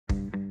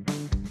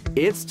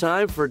It's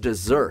time for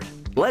dessert.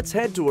 Let's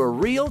head to a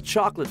real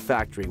chocolate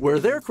factory where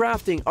they're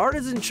crafting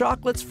artisan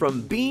chocolates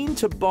from bean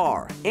to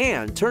bar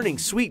and turning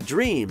sweet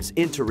dreams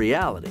into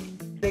reality.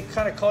 They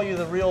kind of call you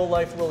the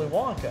real-life Willy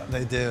Wonka.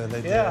 They do,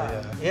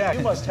 Yeah. You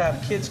must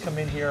have kids come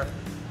in here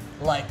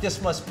like,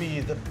 this must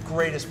be the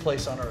greatest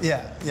place on earth.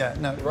 Yeah,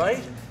 no.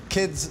 Right?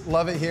 Kids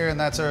love it here, and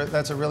that's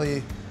a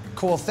really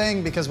cool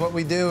thing, because what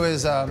we do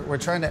is we're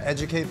trying to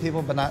educate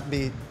people but not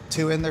be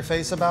too in their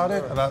face about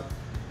it, about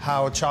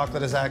how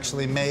chocolate is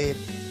actually made.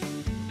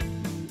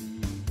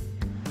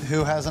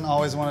 Who hasn't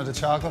always wanted a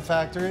chocolate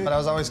factory? But I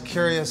was always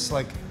curious,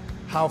 like,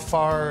 how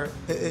far,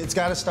 it's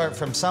got to start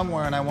from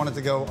somewhere, and I wanted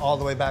to go all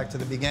the way back to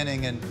the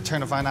beginning and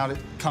turn to find out it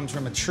comes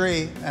from a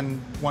tree,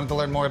 and wanted to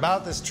learn more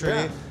about this tree.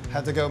 Yeah.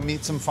 Had to go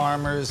meet some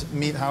farmers,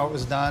 meet how it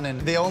was done,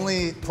 and the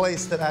only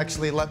place that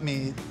actually let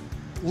me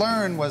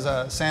learn was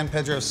San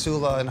Pedro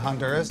Sula in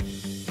Honduras.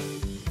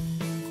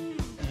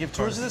 You give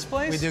tours of this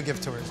place? We do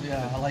give tours.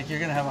 Yeah, like you're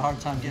gonna have a hard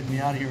time getting me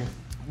out of here.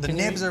 The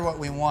nibs are what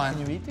we want.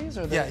 Can you eat these?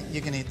 Or yeah, you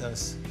can eat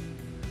those.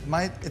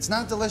 It's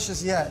not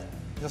delicious yet.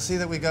 You'll see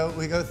that we go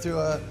through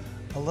a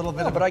little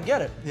bit of. But I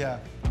get it. Yeah.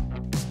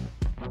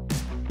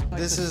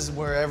 This is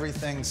where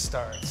everything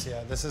starts.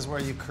 Yeah, this is where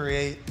you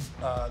create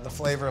the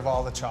flavor of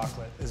all the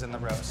chocolate is in the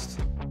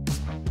roast.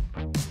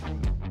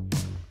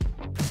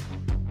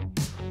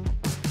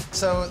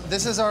 So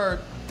this is our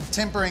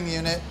tempering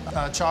unit.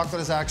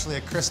 Chocolate is actually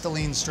a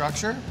crystalline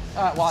structure.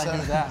 Well, I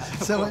knew that.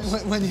 So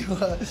when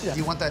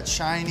you want that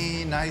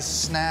shiny, nice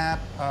snap,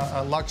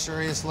 a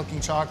luxurious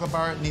looking chocolate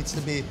bar, it needs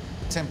to be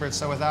tempered.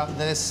 So without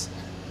this,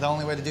 the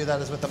only way to do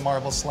that is with a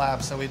marble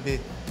slab. So we'd be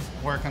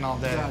working all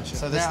day. Gotcha.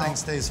 So this thing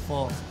stays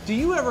full. Do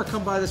you ever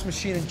come by this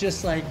machine and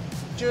just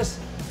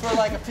for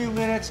like a few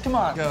minutes? Come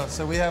on. Go.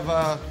 So we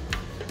have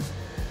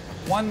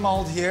one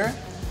mold here,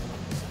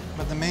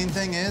 but the main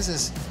thing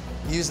is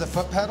use the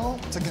foot pedal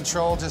to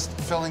control just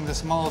filling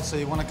this mold. So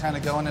you want to kind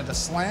of go in at a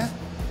slant.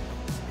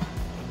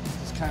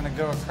 Just kind of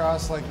go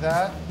across like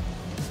that.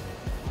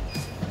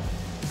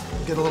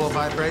 Get a little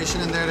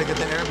vibration in there to get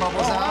the air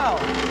bubbles out.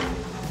 Wow.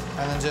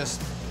 And then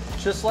just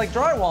like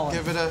drywalling.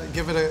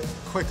 Give it a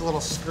quick little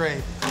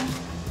scrape.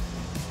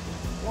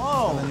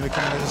 Whoa. And then we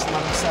kind of just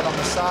let them set on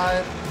the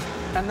side.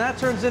 And that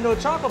turns into a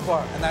chocolate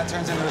bar. And that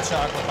turns into a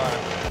chocolate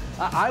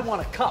bar. I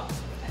want a cup.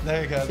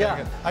 There you go. There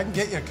you go. I can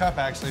get you a cup,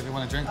 actually, if you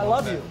want to drink one. I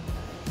love you.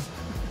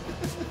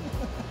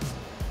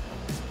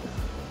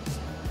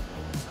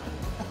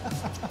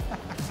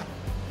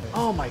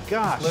 Oh my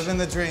gosh. Living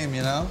the dream,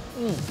 you know?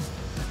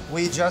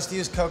 We just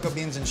use cocoa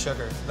beans and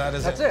sugar.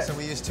 That's it. So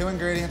we use 2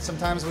 ingredients.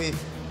 Sometimes we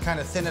kind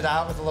of thin it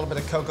out with a little bit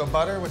of cocoa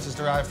butter, which is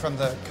derived from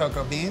the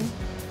cocoa bean.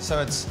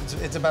 So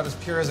it's about as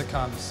pure as it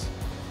comes.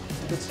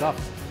 Good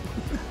stuff.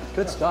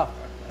 Good stuff.